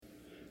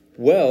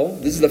Well,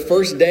 this is the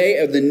first day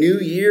of the new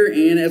year,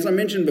 and as I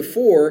mentioned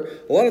before,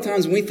 a lot of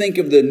times when we think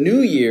of the new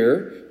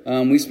year,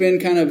 we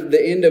spend kind of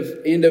the end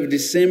of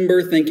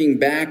December thinking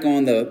back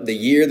on the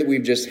year that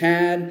we've just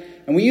had,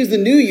 and we use the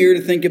new year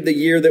to think of the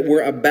year that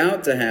we're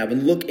about to have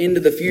and look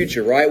into the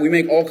future, right? We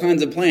make all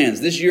kinds of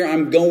plans. This year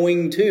I'm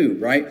going to,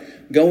 right?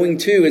 Going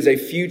to is a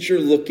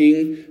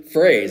future-looking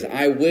phrase.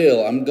 I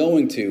will, I'm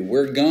going to,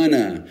 we're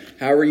gonna,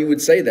 however you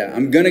would say that.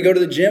 I'm gonna go to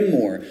the gym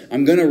more.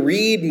 I'm gonna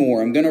read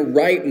more. I'm gonna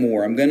write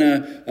more. I'm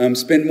gonna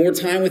spend more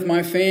time with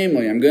my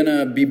family. I'm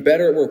gonna be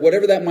better at work.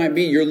 Whatever that might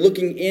be, you're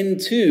looking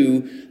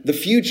into the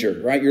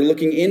future, right? You're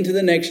looking into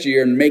the next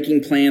year and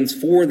making plans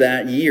for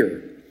that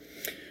year.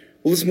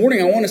 Well, this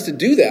morning I want us to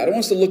do that. I want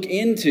us to look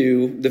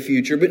into the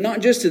future, but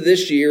not just to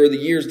this year or the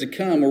years to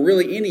come, or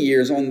really any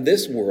years on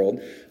this world.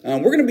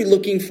 We're going to be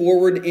looking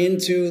forward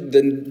into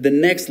the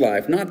next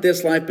life, not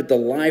this life, but the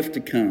life to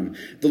come.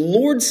 The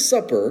Lord's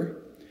Supper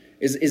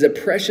is a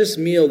precious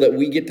meal that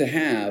we get to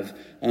have,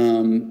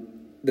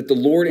 that the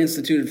Lord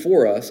instituted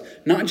for us,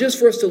 not just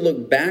for us to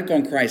look back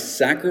on Christ's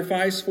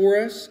sacrifice for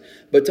us,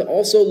 but to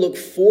also look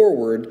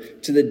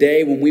forward to the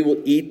day when we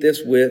will eat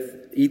this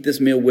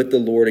meal with the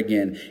Lord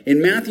again.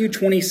 In Matthew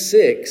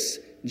 26,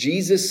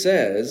 Jesus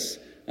says,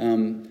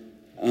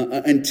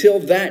 until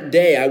that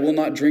day, I will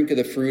not drink of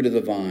the fruit of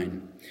the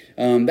vine.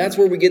 That's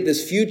where we get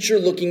this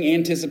future-looking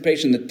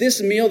anticipation that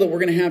this meal that we're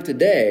going to have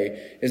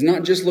today is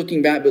not just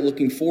looking back, but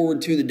looking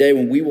forward to the day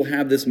when we will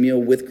have this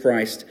meal with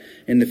Christ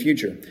in the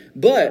future.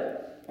 But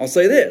I'll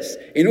say this,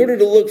 in order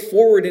to look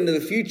forward into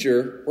the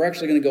future, we're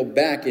actually going to go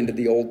back into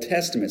the Old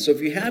Testament. So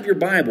if you have your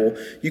Bible,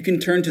 you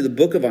can turn to the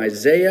book of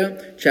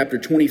Isaiah, chapter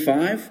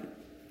 25,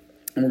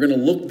 and we're going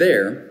to look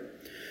there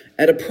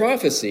at a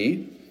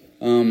prophecy,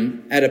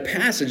 at a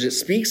passage that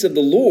speaks of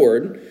the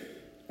Lord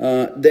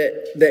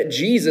that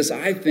Jesus,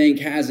 I think,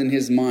 has in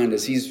his mind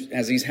as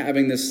he's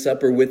having this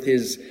supper with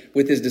his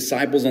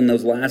disciples on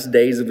those last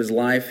days of his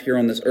life here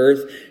on this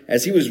earth.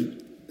 As he was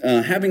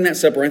having that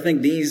supper, I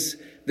think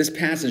this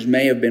passage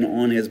may have been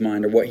on his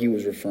mind, or what he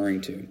was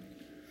referring to.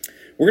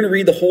 We're going to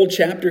read the whole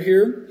chapter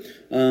here.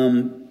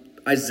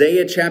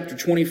 Isaiah chapter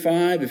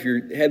 25. If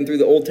you're heading through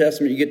the Old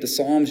Testament, you get to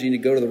Psalms, you need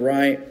to go to the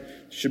right.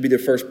 It should be the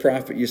first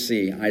prophet you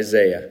see,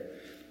 Isaiah.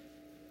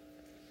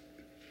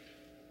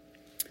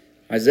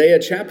 Isaiah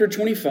chapter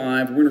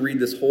 25. We're going to read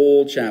this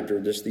whole chapter,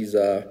 just these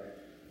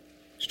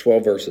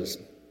 12 verses.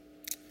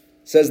 It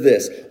says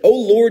this, O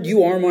Lord,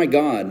 you are my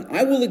God.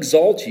 I will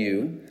exalt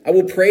you. I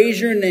will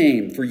praise your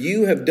name, for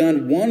you have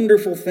done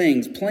wonderful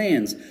things,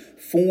 plans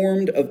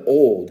formed of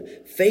old,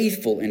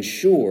 faithful and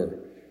sure.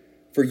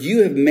 For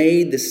you have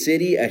made the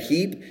city a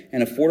heap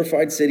and a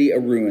fortified city a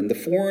ruin. The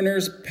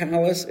foreigner's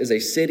palace is a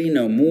city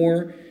no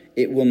more.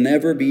 It will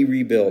never be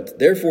rebuilt.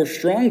 Therefore,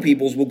 strong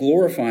peoples will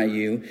glorify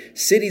you.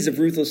 Cities of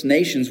ruthless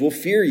nations will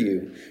fear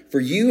you. For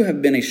you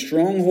have been a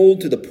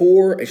stronghold to the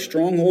poor, a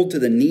stronghold to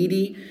the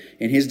needy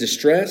in his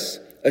distress,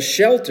 a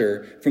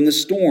shelter from the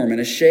storm and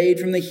a shade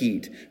from the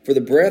heat. For the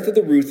breath of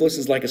the ruthless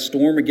is like a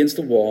storm against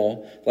a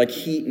wall, like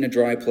heat in a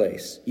dry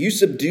place. You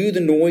subdue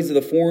the noise of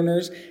the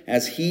foreigners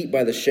as heat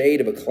by the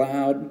shade of a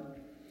cloud.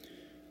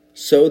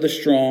 So the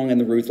strong and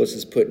the ruthless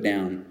is put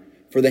down.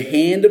 For the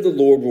hand of the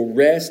Lord will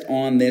rest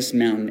on this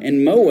mountain,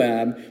 and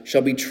Moab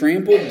shall be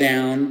trampled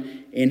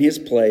down in his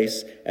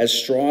place, as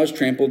straw is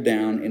trampled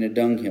down in a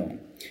dunghill.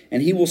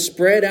 And he will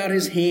spread out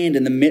his hand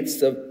in the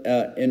midst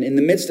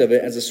of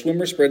it, as a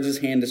swimmer spreads his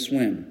hand to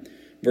swim.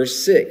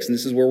 Verse 6, and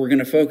this is where we're going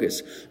to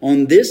focus.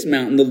 On this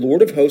mountain the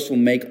Lord of hosts will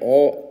make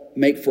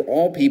for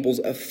all peoples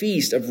a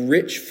feast of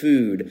rich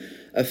food,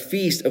 a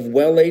feast of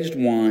well-aged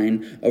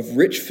wine, of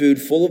rich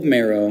food full of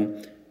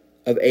marrow,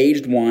 of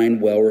aged wine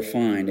well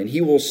refined. And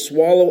he will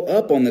swallow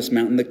up on this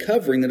mountain the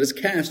covering that is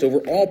cast over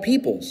all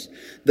peoples,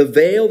 the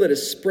veil that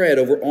is spread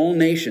over all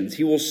nations.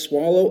 He will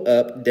swallow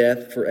up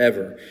death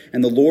forever.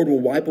 And the Lord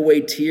will wipe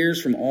away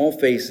tears from all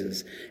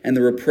faces, and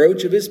the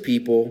reproach of his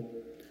people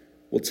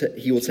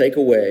he will take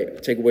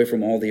away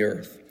from all the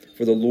earth.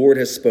 For the Lord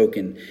has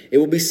spoken. It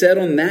will be said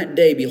on that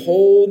day,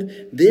 Behold,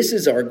 this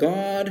is our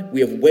God.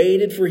 We have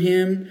waited for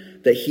him,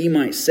 that he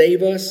might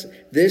save us.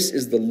 This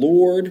is the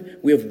Lord.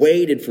 We have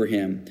waited for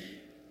him.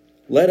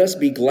 Let us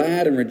be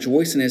glad and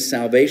rejoice in his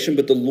salvation.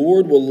 But the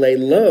Lord will lay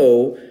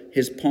low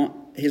his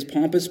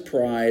pompous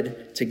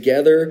pride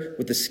together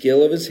with the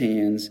skill of his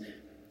hands,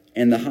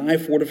 and the high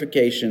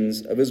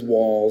fortifications of his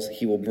walls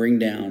he will bring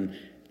down,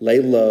 lay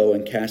low,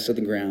 and cast to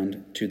the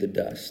ground to the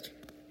dust.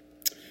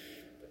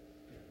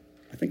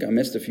 I think I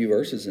missed a few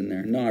verses in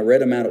there. No, I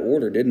read them out of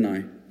order, didn't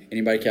I?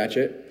 Anybody catch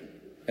it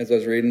as I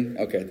was reading?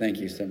 Okay, thank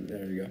you. So,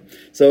 there you go.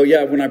 So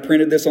yeah, when I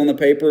printed this on the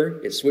paper,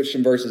 it switched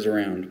some verses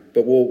around,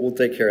 but we'll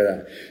take care of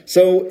that.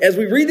 So as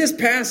we read this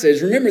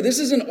passage, remember, this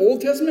is an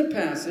Old Testament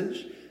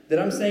passage that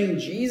I'm saying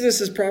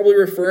Jesus is probably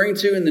referring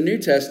to in the New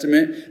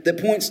Testament that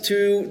points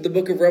to the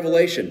book of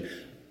Revelation.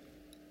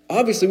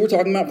 Obviously, we're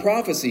talking about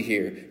prophecy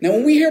here. Now,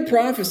 when we hear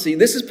prophecy,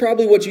 this is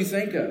probably what you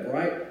think of,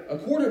 right? A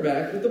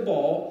quarterback with the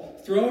ball,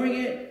 throwing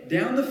it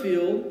down the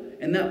field,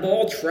 and that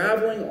ball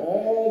traveling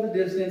all the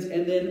distance,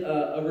 and then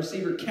a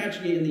receiver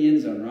catching it in the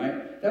end zone,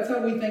 right? That's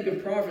how we think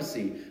of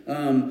prophecy,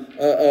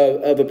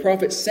 of a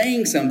prophet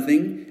saying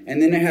something,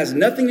 and then it has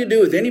nothing to do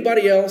with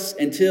anybody else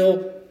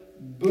until,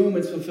 boom,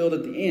 it's fulfilled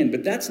at the end.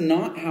 But that's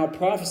not how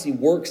prophecy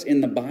works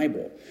in the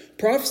Bible.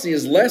 Prophecy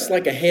is less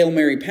like a Hail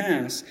Mary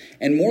pass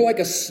and more like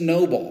a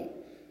snowball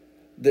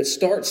that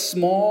starts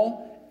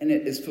small and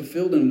it is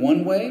fulfilled in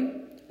one way,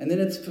 and then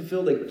it's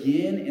fulfilled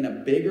again in a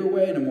bigger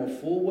way, in a more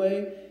full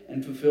way,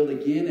 and fulfilled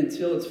again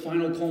until its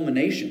final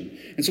culmination.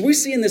 And so we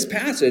see in this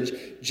passage,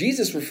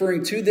 Jesus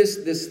referring to this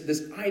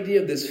idea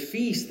of this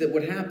feast that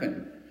would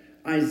happen.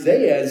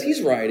 Isaiah, as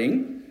he's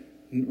writing,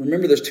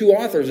 remember there's two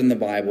authors in the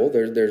Bible.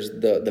 There's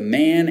the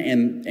man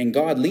and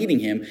God leading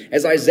him.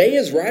 As Isaiah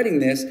is writing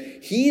this,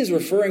 he is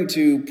referring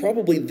to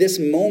probably this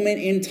moment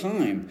in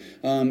time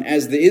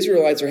as the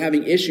Israelites are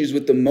having issues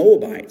with the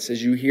Moabites,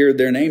 as you hear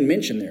their name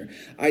mentioned there.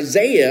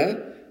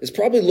 Isaiah is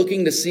probably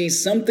looking to see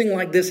something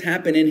like this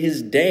happen in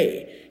his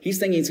day. He's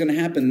thinking it's going to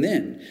happen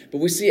then. But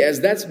we see as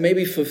that's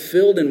maybe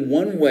fulfilled in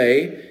one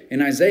way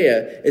in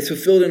Isaiah, it's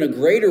fulfilled in a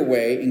greater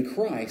way in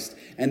Christ.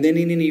 And then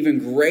in an even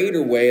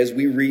greater way as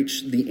we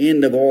reach the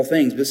end of all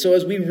things. But so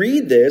as we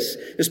read this,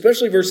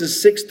 especially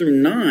verses 6 through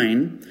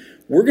 9,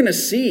 we're going to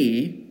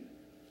see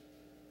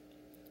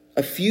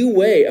a few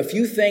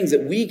things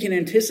that we can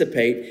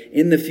anticipate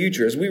in the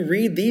future. As we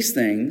read these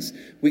things,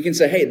 we can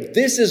say, hey,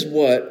 this is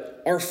what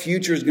our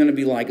future is going to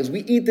be like. As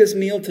we eat this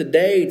meal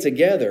today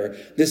together,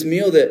 this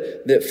meal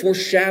that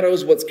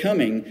foreshadows what's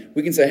coming,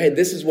 we can say, hey,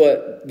 this is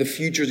what the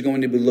future is going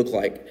to look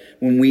like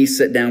when we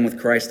sit down with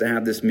Christ to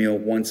have this meal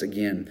once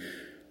again.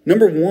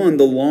 Number one,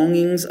 the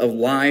longings of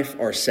life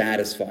are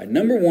satisfied.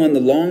 Number one, the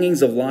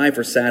longings of life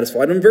are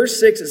satisfied. In verse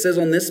 6, it says,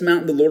 on this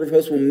mountain the Lord of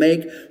hosts will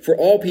make for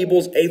all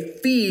peoples a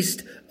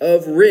feast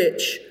of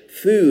rich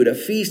food, a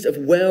feast of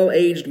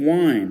well-aged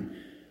wine.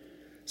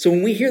 So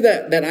when we hear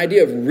that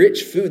idea of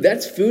rich food,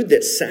 that's food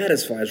that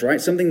satisfies, right?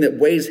 Something that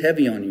weighs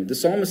heavy on you. The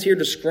psalmist here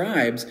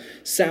describes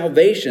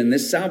salvation,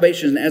 this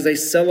salvation as a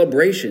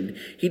celebration.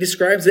 He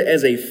describes it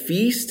as a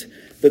feast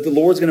that the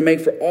Lord's going to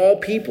make for all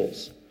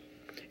peoples.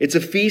 It's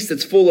a feast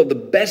that's full of the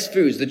best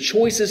foods, the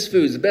choicest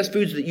foods, the best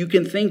foods that you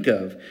can think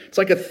of. It's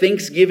like a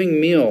Thanksgiving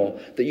meal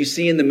that you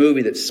see in the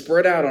movie that's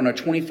spread out on a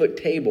 20-foot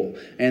table.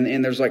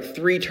 And there's like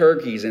 3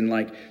 turkeys and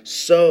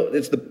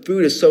the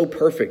food is so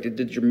perfect.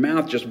 Your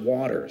mouth just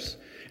waters.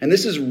 And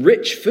this is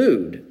rich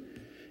food.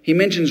 He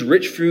mentions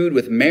rich food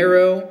with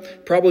marrow,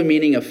 probably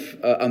meaning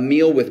a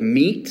meal with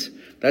meat.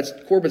 That's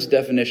Corbett's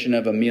definition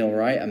of a meal,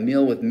 right? A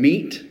meal with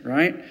meat,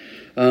 right?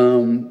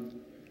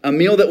 A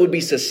meal that would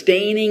be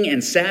sustaining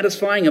and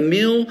satisfying. A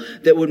meal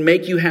that would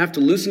make you have to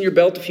loosen your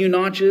belt a few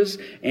notches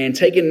and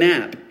take a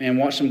nap and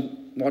watch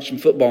some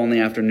football in the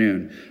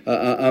afternoon.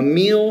 A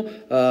meal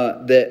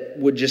that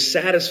would just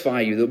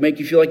satisfy you, that would make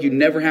you feel like you'd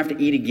never have to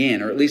eat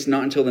again, or at least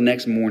not until the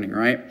next morning,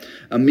 right?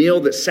 A meal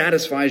that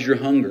satisfies your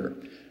hunger.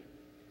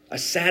 A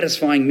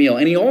satisfying meal.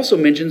 And he also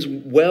mentions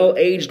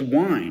well-aged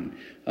wine.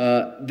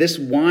 This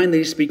wine that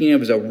he's speaking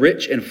of is a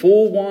rich and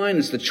full wine.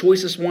 It's the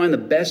choicest wine, the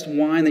best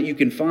wine that you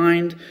can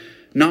find.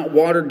 Not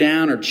watered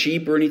down or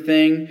cheap or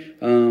anything.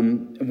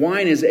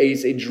 Wine is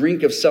a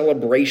drink of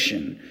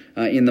celebration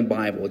in the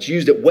Bible. It's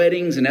used at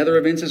weddings and other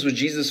events. This was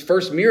Jesus'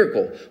 first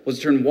miracle, was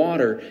to turn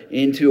water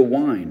into a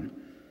wine.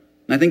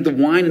 And I think the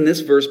wine in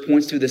this verse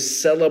points to the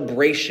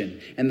celebration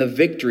and the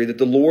victory that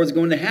the Lord's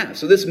going to have.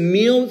 So this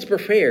meal that's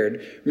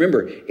prepared,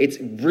 remember, it's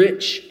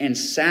rich and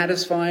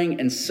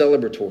satisfying and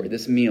celebratory,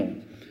 this meal.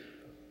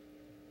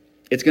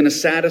 It's going to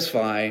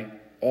satisfy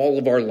all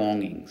of our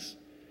longings.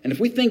 And if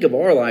we think of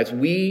our lives,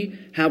 we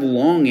have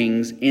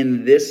longings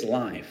in this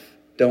life,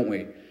 don't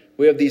we?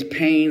 We have these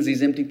pains,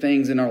 these empty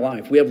things in our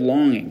life. We have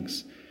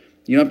longings.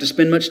 You don't have to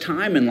spend much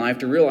time in life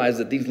to realize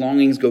that these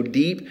longings go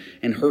deep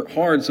and hurt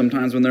hard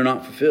sometimes when they're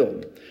not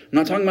fulfilled. I'm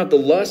not talking about the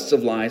lusts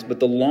of life, but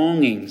the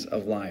longings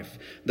of life,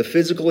 the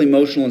physical,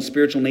 emotional, and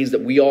spiritual needs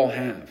that we all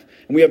have.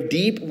 And we have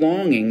deep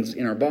longings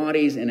in our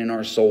bodies and in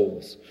our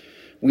souls.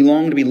 We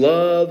long to be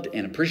loved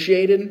and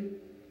appreciated.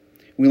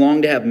 We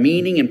long to have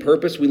meaning and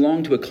purpose. We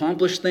long to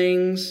accomplish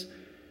things,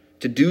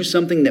 to do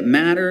something that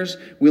matters.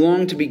 We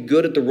long to be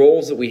good at the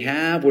roles that we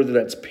have, whether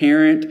that's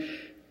parent,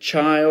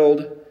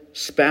 child,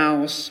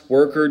 spouse,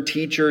 worker,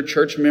 teacher,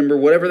 church member,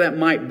 whatever that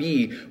might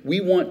be.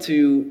 We want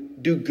to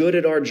do good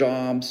at our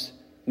jobs.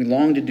 We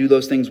long to do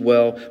those things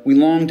well. We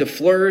long to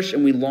flourish,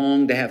 and we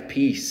long to have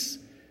peace.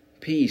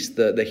 Peace,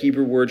 the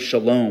Hebrew word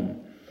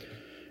shalom.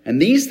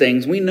 And these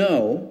things we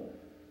know,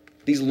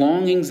 these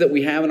longings that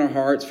we have in our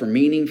hearts for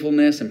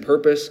meaningfulness and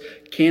purpose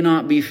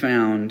cannot be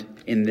found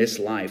in this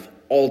life,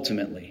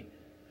 ultimately.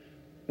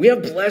 We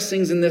have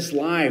blessings in this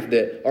life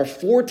that are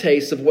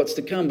foretastes of what's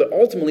to come, but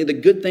ultimately the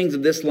good things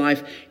of this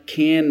life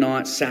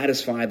cannot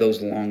satisfy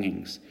those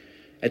longings.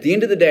 At the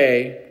end of the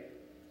day,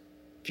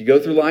 if you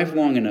go through life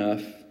long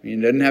enough,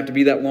 it doesn't have to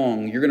be that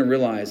long, you're going to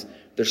realize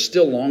there's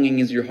still longing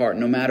in your heart,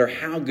 no matter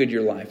how good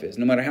your life is,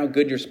 no matter how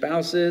good your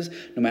spouse is,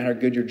 no matter how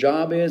good your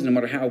job is, no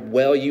matter how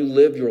well you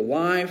live your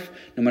life,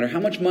 no matter how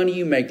much money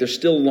you make, there's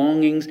still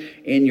longings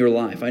in your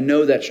life. I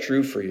know that's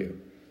true for you.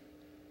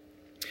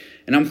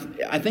 And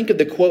I think of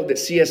the quote that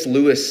C.S.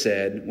 Lewis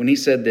said when he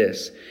said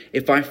this: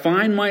 "If I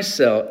find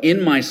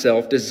in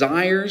myself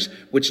desires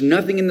which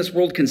nothing in this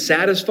world can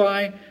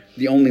satisfy,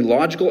 the only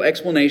logical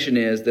explanation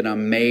is that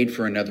I'm made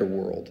for another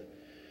world."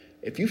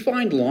 If you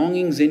find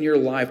longings in your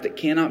life that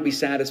cannot be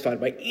satisfied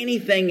by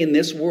anything in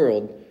this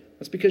world,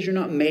 that's because you're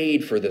not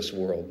made for this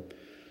world.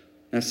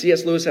 Now,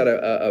 C.S. Lewis had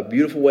a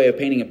beautiful way of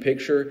painting a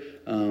picture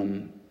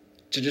to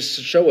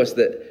just show us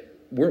that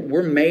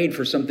we're made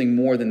for something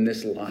more than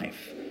this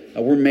life.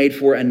 We're made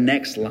for a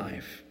next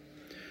life.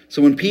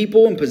 So when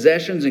people and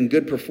possessions and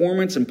good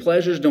performance and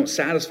pleasures don't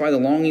satisfy the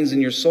longings in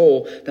your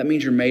soul, that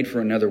means you're made for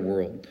another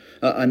world.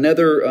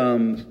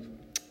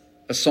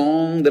 A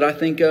song that I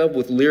think of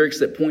with lyrics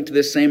that point to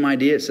this same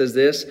idea, it says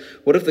this: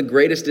 "What if the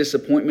greatest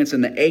disappointments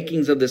and the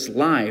achings of this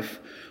life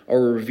are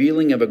a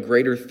revealing of a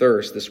greater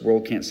thirst this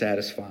world can't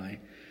satisfy?"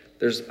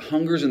 There's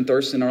hungers and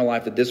thirsts in our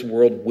life that this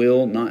world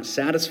will not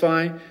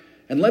satisfy.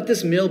 And let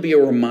this meal be a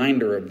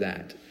reminder of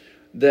that.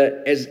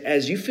 That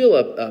as you feel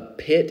a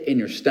pit in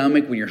your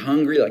stomach when you're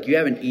hungry, like you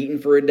haven't eaten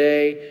for a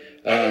day,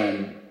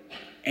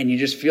 and you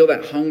just feel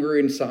that hunger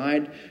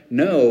inside,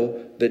 know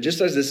that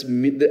just as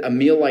a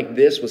meal like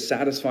this will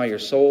satisfy your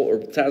soul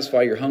or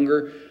satisfy your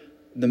hunger,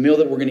 the meal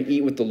that we're going to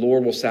eat with the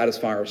Lord will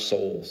satisfy our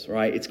souls,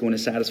 right? It's going to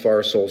satisfy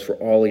our souls for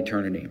all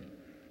eternity.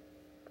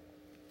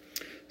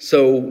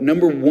 So,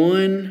 number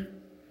one,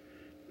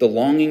 the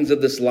longings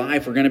of this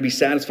life are going to be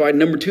satisfied.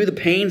 Number two, the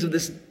pains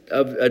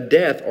of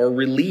death are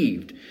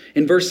relieved.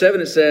 In verse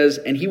 7 it says,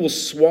 "And he will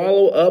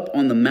swallow up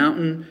on the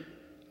mountain,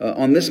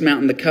 on this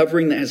mountain, the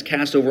covering that has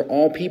cast over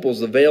all peoples,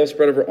 the veil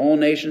spread over all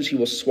nations. He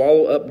will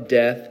swallow up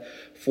death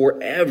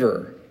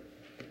forever."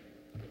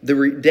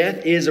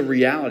 Death is a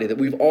reality that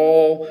we've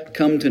all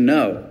come to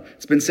know.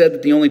 It's been said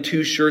that the only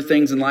two sure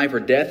things in life are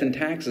death and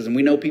taxes, and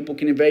we know people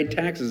can evade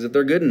taxes if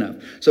they're good enough.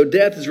 So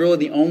death is really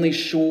the only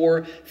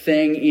sure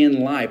thing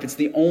in life. It's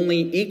the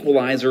only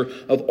equalizer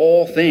of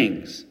all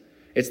things.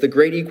 It's the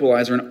great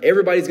equalizer, and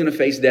everybody's going to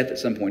face death at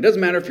some point. It doesn't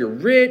matter if you're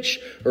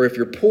rich, or if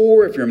you're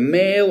poor, if you're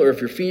male, or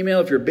if you're female,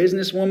 if you're a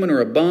businesswoman or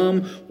a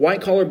bum,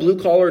 white collar, blue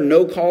collar,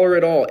 no collar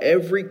at all.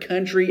 Every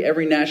country,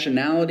 every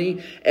nationality,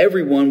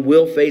 everyone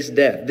will face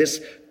death.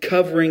 This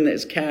covering that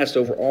is cast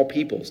over all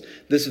peoples.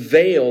 This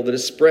veil that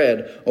is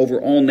spread over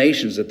all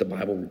nations that the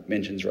Bible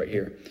mentions right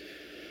here.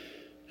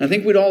 And I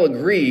think we'd all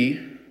agree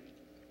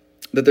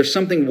that there's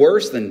something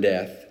worse than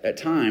death at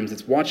times.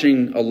 It's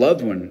watching a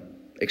loved one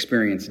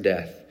experience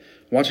death.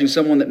 Watching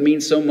someone that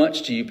means so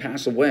much to you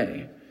pass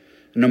away.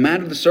 No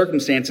matter the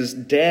circumstances,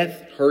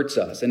 death hurts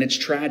us, and it's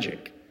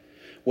tragic.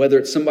 Whether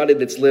it's somebody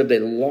that's lived a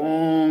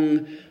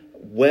long,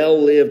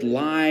 well-lived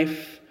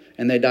life,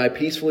 and they die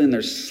peacefully in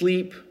their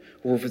sleep,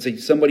 or if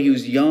it's somebody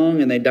who's young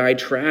and they die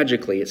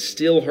tragically, it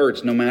still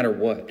hurts no matter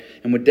what.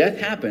 And when death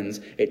happens,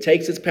 it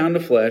takes its pound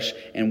of flesh,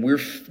 and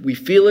we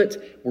feel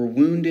it, we're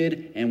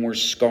wounded, and we're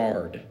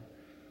scarred.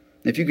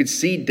 If you could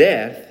see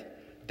death,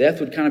 death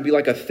would kind of be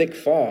like a thick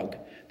fog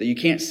that you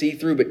can't see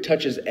through, but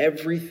touches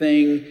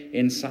everything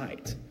in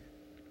sight.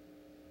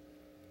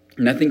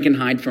 Nothing can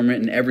hide from it,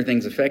 and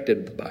everything's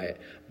affected by it.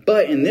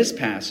 But in this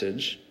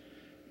passage,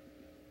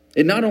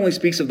 it not only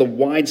speaks of the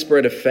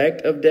widespread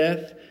effect of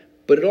death,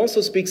 but it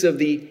also speaks of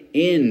the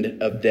end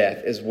of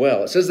death as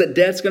well. It says that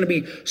death's going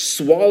to be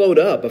swallowed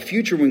up, a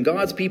future when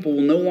God's people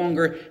will no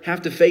longer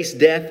have to face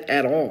death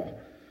at all.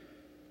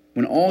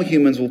 When all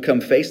humans will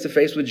come face to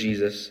face with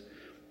Jesus,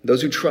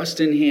 those who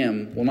trust in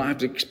him will not have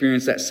to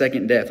experience that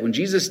second death. When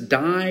Jesus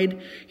died,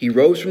 he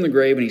rose from the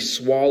grave and he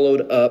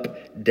swallowed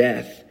up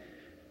death.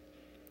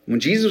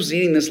 When Jesus was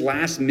eating this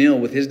last meal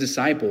with his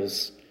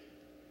disciples,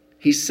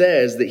 he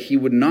says that he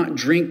would not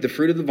drink the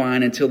fruit of the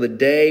vine until the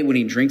day when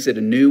he drinks it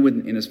anew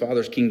in his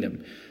Father's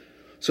kingdom.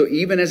 So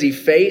even as he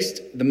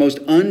faced the most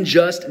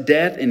unjust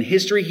death in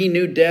history, he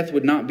knew death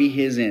would not be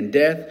his end.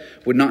 Death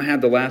would not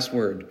have the last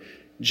word.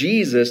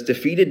 Jesus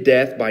defeated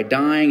death by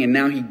dying, and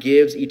now he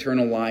gives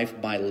eternal life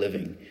by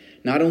living.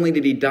 Not only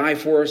did he die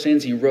for our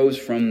sins, he rose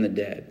from the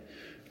dead.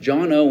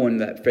 John Owen,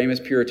 that famous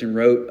Puritan,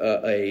 wrote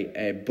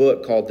a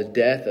book called The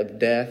Death of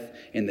Death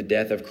in the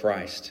Death of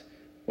Christ.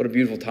 What a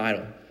beautiful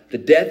title. The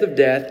death of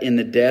death in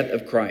the death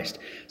of Christ.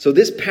 So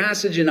this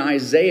passage in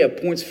Isaiah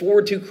points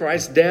forward to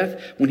Christ's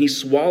death when he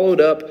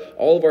swallowed up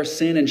all of our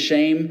sin and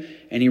shame,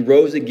 and he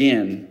rose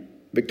again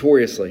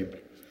victoriously.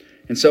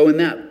 And so in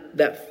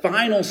that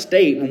final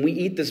state, when we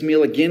eat this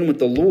meal again with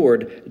the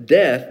Lord,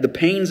 death, the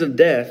pains of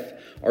death,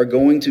 are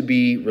going to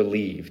be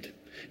relieved.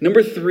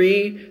 Number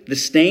 3, the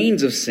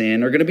stains of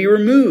sin are going to be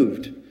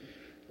removed.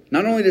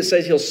 Not only does it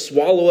say he'll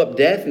swallow up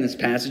death in this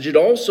passage, it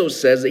also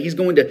says that he's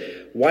going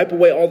to wipe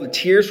away all the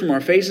tears from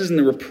our faces and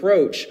the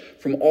reproach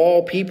from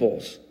all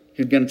peoples.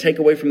 He's going to take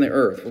away from the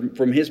earth,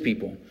 from his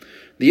people.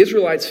 The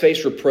Israelites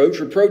faced reproach.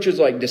 Reproach is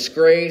like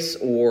disgrace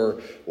or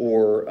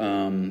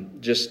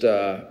just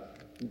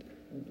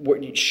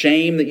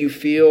shame that you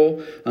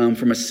feel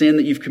from a sin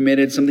that you've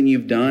committed, something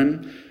you've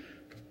done.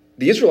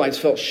 The Israelites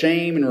felt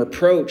shame and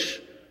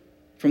reproach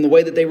from the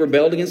way that they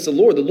rebelled against the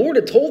Lord. The Lord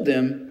had told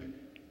them,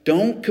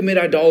 don't commit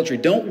idolatry.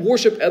 Don't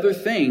worship other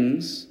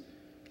things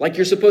like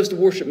you're supposed to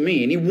worship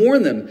me. And he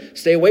warned them,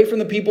 stay away from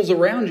the peoples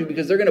around you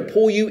because they're going to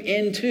pull you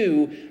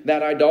into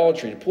that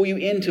idolatry, pull you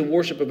into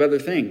worship of other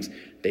things.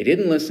 They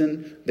didn't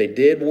listen. They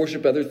did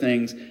worship other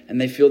things,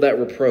 and they feel that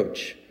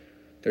reproach.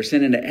 They're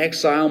sent into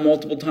exile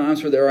multiple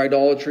times for their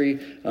idolatry.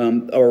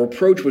 A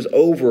reproach was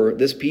over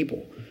this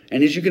people.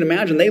 And as you can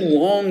imagine, they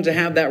longed to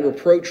have that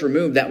reproach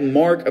removed, that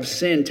mark of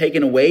sin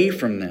taken away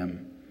from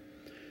them.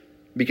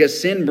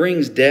 Because sin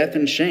brings death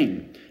and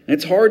shame. And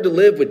it's hard to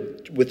live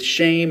with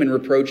shame and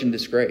reproach and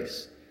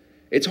disgrace.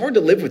 It's hard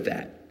to live with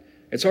that.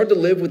 It's hard to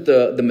live with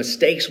the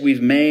mistakes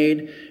we've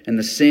made and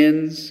the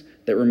sins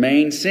that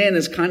remain. Sin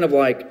is kind of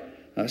like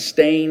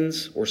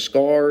stains or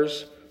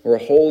scars or a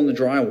hole in the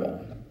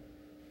drywall.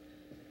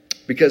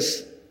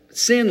 Because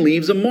sin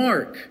leaves a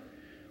mark.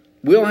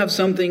 We all have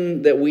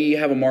something that we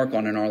have a mark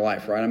on in our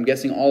life, right? I'm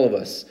guessing all of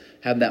us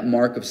have that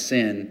mark of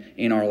sin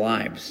in our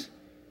lives.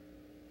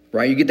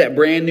 Right? You get that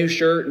brand new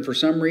shirt, and for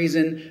some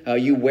reason,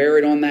 you wear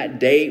it on that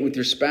date with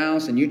your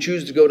spouse, and you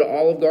choose to go to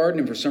Olive Garden,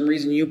 and for some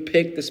reason, you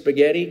pick the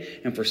spaghetti,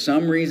 and for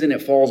some reason,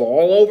 it falls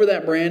all over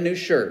that brand new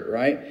shirt,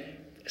 right?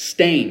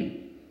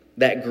 Stain.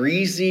 That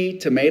greasy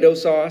tomato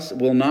sauce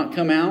will not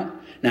come out.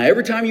 Now,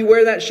 every time you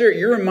wear that shirt,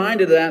 you're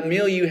reminded of that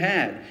meal you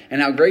had,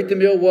 and how great the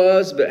meal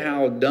was, but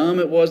how dumb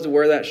it was to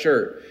wear that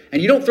shirt.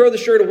 And you don't throw the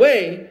shirt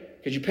away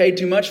because you paid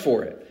too much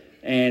for it.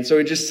 And so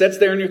it just sits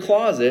there in your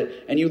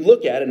closet, and you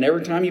look at it, and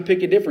every time you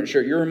pick a different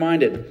shirt, you're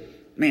reminded,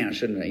 man, I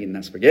shouldn't have eaten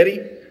that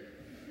spaghetti.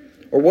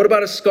 Or what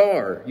about a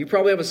scar? You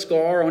probably have a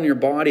scar on your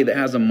body that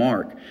has a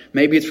mark.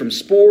 Maybe it's from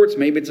sports.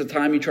 Maybe it's a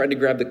time you tried to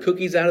grab the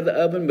cookies out of the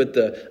oven, but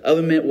the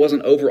oven mitt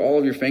wasn't over all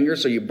of your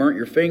fingers, so you burnt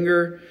your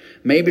finger.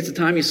 Maybe it's a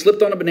time you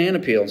slipped on a banana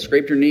peel and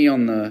scraped your knee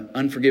on the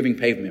unforgiving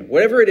pavement.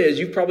 Whatever it is,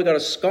 you've probably got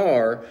a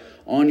scar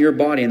on your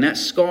body, and that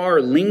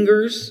scar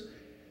lingers,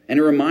 and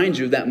it reminds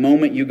you of that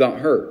moment you got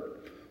hurt.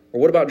 Or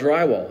what about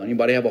drywall?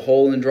 Anybody have a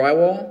hole in the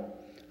drywall?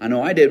 I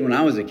know I did when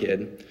I was a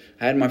kid.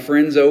 I had my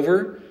friends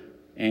over,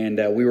 and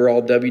we were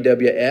all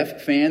WWF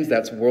fans.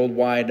 That's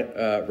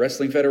Worldwide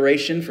Wrestling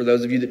Federation, for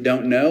those of you that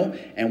don't know.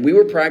 And we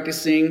were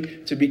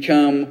practicing to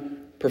become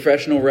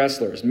professional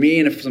wrestlers. Me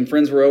and some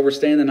friends were over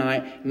staying the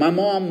night. My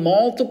mom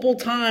multiple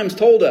times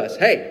told us,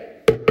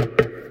 hey,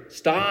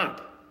 stop.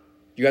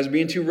 You guys are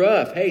being too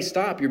rough. Hey,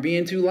 stop. You're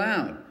being too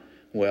loud.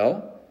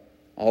 Well,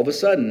 all of a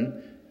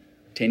sudden,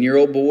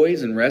 10-year-old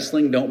boys and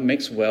wrestling don't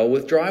mix well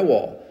with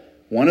drywall.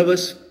 One of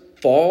us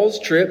falls,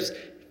 trips,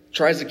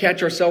 tries to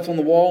catch ourselves on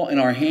the wall, and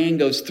our hand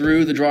goes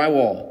through the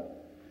drywall.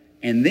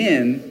 And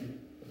then,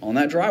 on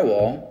that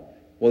drywall,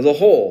 was a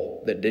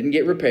hole that didn't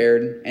get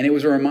repaired, and it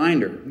was a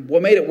reminder.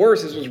 What made it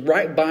worse is it was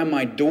right by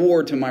my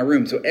door to my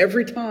room. So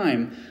every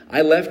time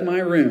I left my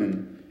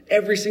room,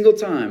 every single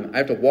time, I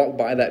have to walk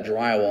by that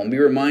drywall and be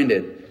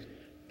reminded,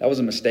 that was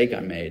a mistake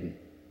I made.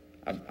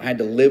 I had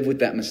to live with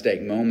that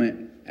mistake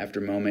moment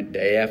after moment,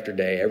 day after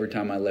day, every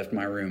time I left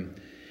my room.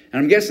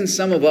 And I'm guessing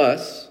some of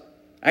us,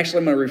 actually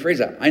I'm going to rephrase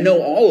that. I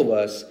know all of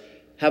us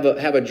have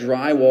a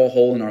drywall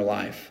hole in our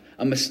life.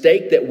 A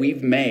mistake that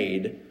we've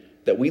made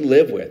that we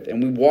live with.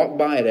 And we walk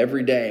by it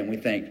every day and we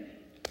think,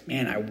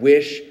 man, I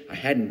wish I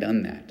hadn't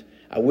done that.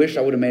 I wish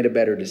I would have made a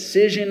better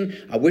decision.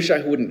 I wish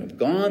I wouldn't have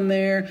gone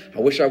there.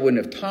 I wish I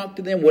wouldn't have talked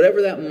to them.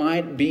 Whatever that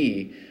might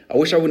be. I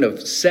wish I wouldn't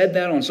have said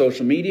that on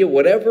social media.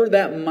 Whatever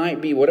that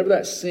might be, whatever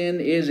that sin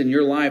is in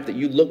your life that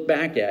you look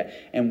back at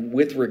and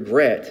with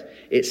regret,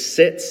 it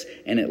sits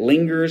and it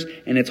lingers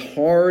and it's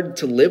hard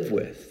to live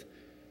with.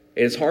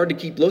 It's hard to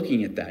keep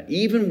looking at that.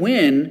 Even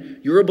when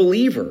you're a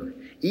believer,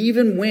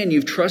 even when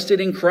you've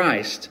trusted in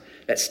Christ,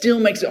 that still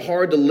makes it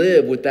hard to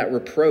live with that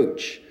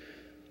reproach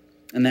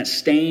and that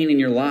stain in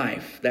your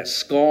life, that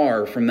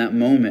scar from that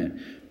moment,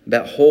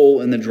 that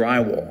hole in the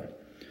drywall.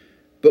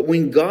 But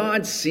when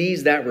God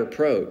sees that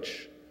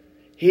reproach,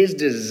 His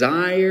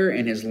desire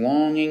and His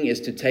longing is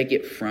to take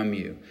it from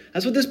you.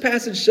 That's what this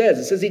passage says.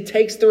 It says He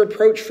takes the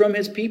reproach from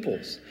His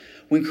peoples.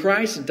 When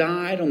Christ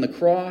died on the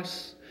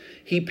cross,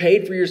 He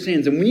paid for your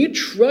sins. And when you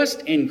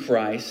trust in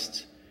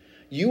Christ,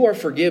 you are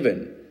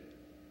forgiven.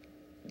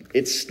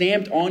 It's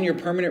stamped on your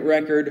permanent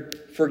record,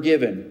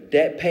 forgiven,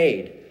 debt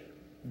paid.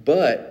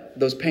 But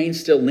those pains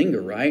still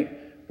linger, right?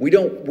 We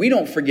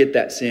don't forget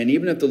that sin.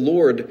 Even if the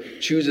Lord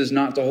chooses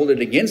not to hold it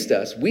against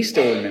us, we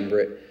still remember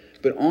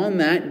it. But on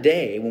that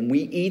day, when we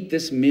eat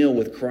this meal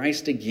with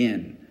Christ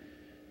again,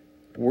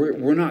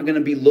 we're not going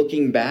to be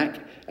looking back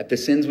at the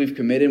sins we've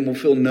committed. We'll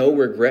feel no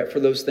regret for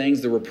those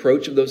things. The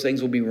reproach of those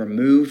things will be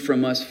removed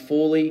from us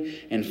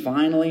fully and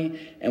finally.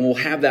 And we'll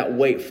have that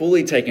weight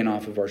fully taken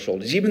off of our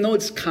shoulders. Even though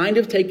it's kind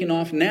of taken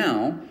off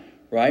now,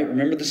 right?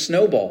 Remember the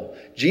snowball.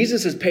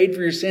 Jesus has paid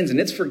for your sins and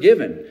it's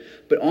forgiven.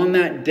 But on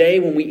that day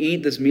when we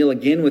eat this meal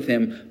again with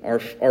Him,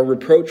 our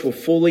reproach will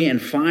fully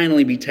and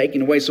finally be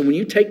taken away. So when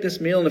you take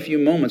this meal in a few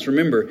moments,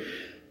 remember,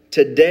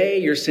 today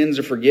your sins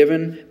are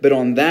forgiven, but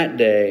on that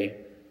day,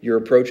 your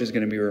approach is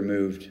going to be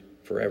removed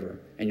forever,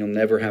 and you'll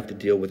never have to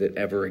deal with it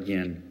ever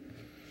again.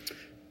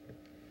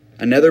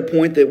 Another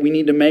point that we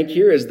need to make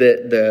here is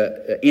that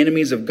the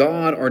enemies of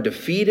God are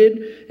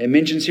defeated. It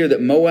mentions here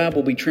that Moab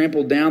will be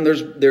trampled down.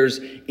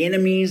 There's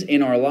enemies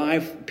in our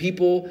life,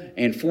 people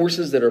and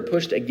forces that are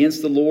pushed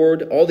against the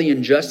Lord. All the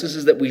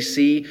injustices that we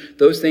see,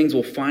 those things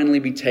will finally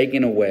be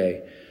taken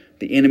away.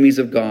 The enemies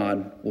of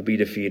God will be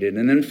defeated.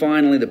 And then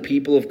finally, the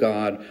people of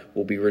God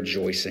will be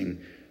rejoicing.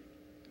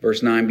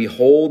 Verse 9,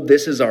 behold,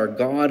 this is our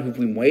God who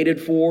we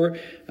waited for.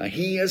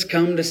 He has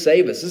come to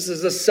save us. This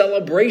is a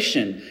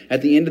celebration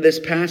at the end of this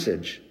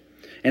passage.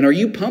 And are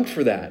you pumped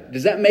for that?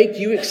 Does that make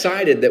you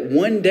excited that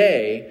one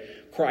day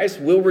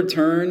Christ will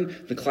return,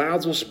 the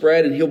clouds will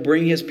spread, and he'll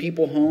bring his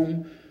people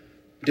home,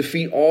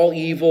 defeat all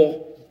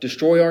evil,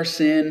 destroy our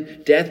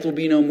sin, death will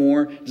be no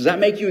more? Does that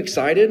make you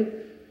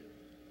excited?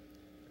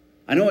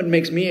 I know it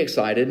makes me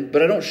excited,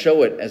 but I don't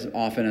show it as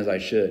often as I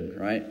should,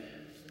 right?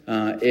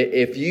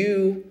 If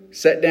you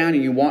sat down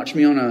and you watch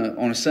me on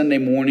a Sunday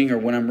morning or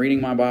when I'm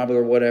reading my Bible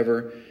or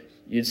whatever,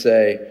 you'd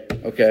say,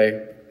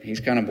 okay, he's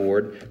kind of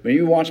bored. But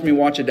you watch me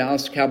watch a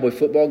Dallas Cowboy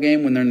football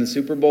game when they're in the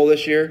Super Bowl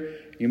this year,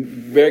 you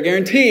better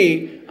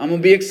guarantee I'm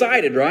going to be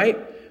excited, right?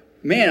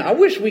 Man, I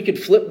wish we could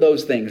flip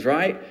those things,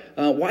 right?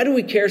 Why do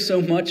we care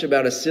so much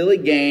about a silly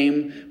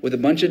game with a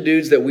bunch of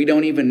dudes that we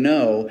don't even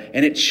know,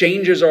 and it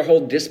changes our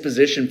whole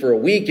disposition for a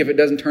week if it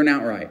doesn't turn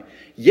out right?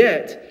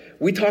 Yet,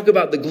 we talk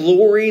about the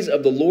glories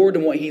of the Lord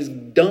and what he's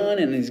done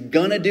and he's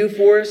going to do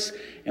for us,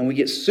 and we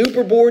get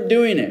super bored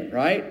doing it,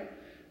 right?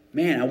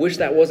 Man, I wish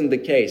that wasn't the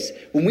case.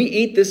 When we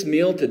eat this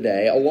meal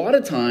today, a lot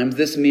of times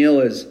this meal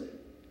is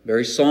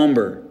very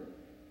somber.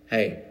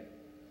 Hey,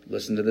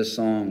 listen to this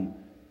song.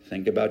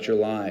 Think about your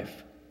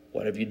life.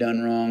 What have you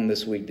done wrong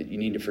this week that you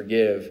need to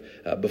forgive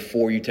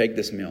before you take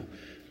this meal?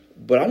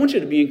 But I want you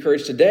to be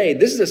encouraged today.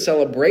 This is a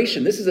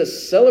celebration. This is a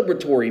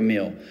celebratory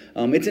meal.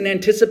 It's an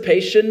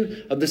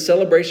anticipation of the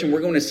celebration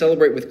we're going to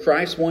celebrate with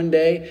Christ one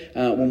day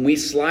when we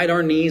slide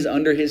our knees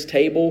under his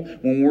table,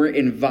 when we're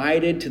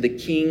invited to the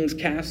king's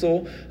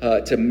castle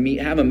to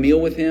have a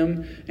meal with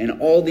him. And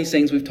all these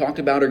things we've talked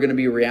about are going to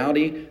be a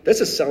reality.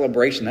 That's a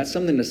celebration. That's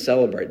something to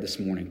celebrate this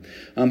morning.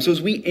 So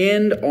as we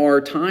end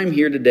our time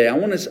here today, I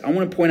want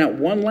to point out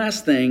one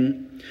last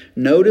thing.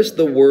 Notice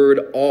the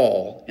word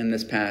all in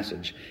this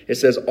passage. It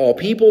says all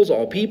peoples,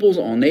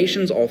 all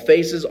nations, all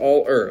faces,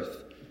 all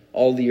earth,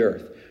 all the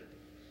earth.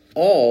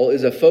 All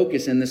is a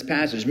focus in this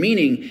passage,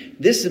 meaning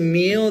this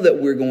meal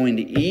that we're going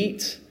to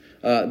eat,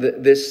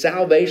 this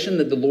salvation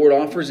that the Lord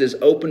offers is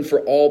open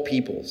for all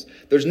peoples.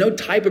 There's no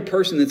type of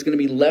person that's going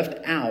to be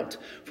left out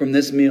from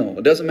this meal.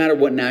 It doesn't matter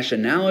what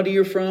nationality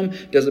you're from.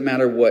 It doesn't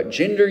matter what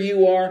gender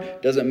you are.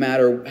 It doesn't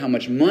matter how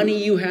much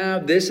money you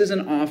have. This is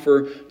an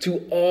offer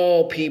to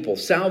all people.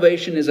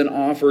 Salvation is an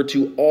offer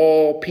to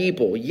all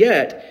people.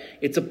 Yet,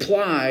 it's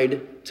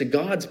applied to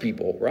God's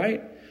people,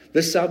 right?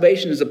 This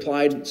salvation is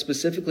applied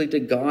specifically to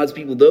God's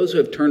people, those who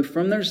have turned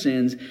from their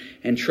sins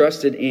and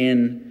trusted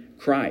in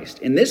Christ.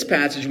 In this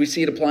passage, we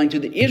see it applying to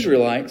the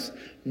Israelites,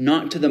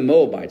 not to the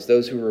Moabites,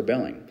 those who were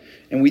rebelling.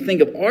 And we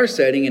think of our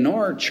setting in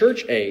our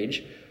church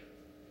age,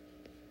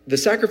 the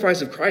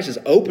sacrifice of Christ is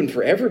open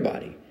for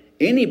everybody.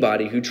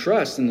 Anybody who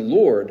trusts in the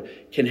Lord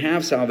can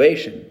have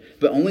salvation,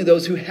 but only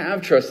those who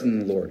have trusted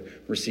in the Lord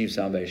receive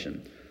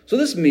salvation. So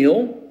this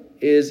meal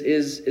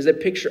is a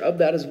picture of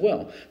that as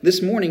well.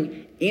 This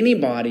morning,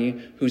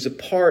 anybody who's a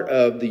part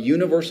of the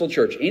universal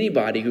church,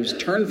 anybody who's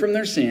turned from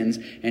their sins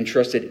and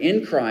trusted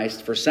in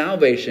Christ for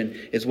salvation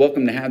is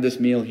welcome to have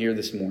this meal here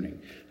this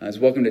morning. Is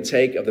welcome to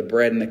take of the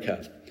bread and the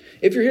cup.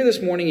 If you're here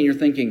this morning and you're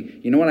thinking,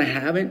 you know what, I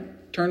haven't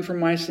turned from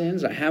my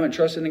sins, I haven't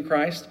trusted in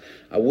Christ,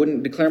 I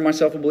wouldn't declare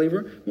myself a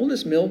believer, well,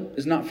 this meal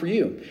is not for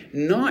you.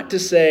 Not to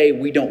say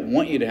we don't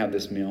want you to have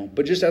this meal,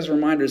 but just as a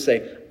reminder to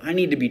say, I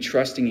need to be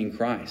trusting in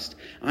Christ.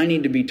 I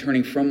need to be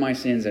turning from my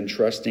sins and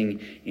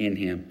trusting in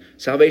him.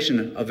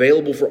 Salvation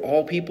available for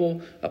all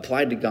people,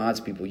 applied to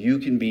God's people. You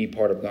can be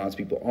part of God's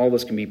people. All of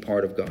us can be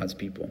part of God's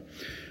people.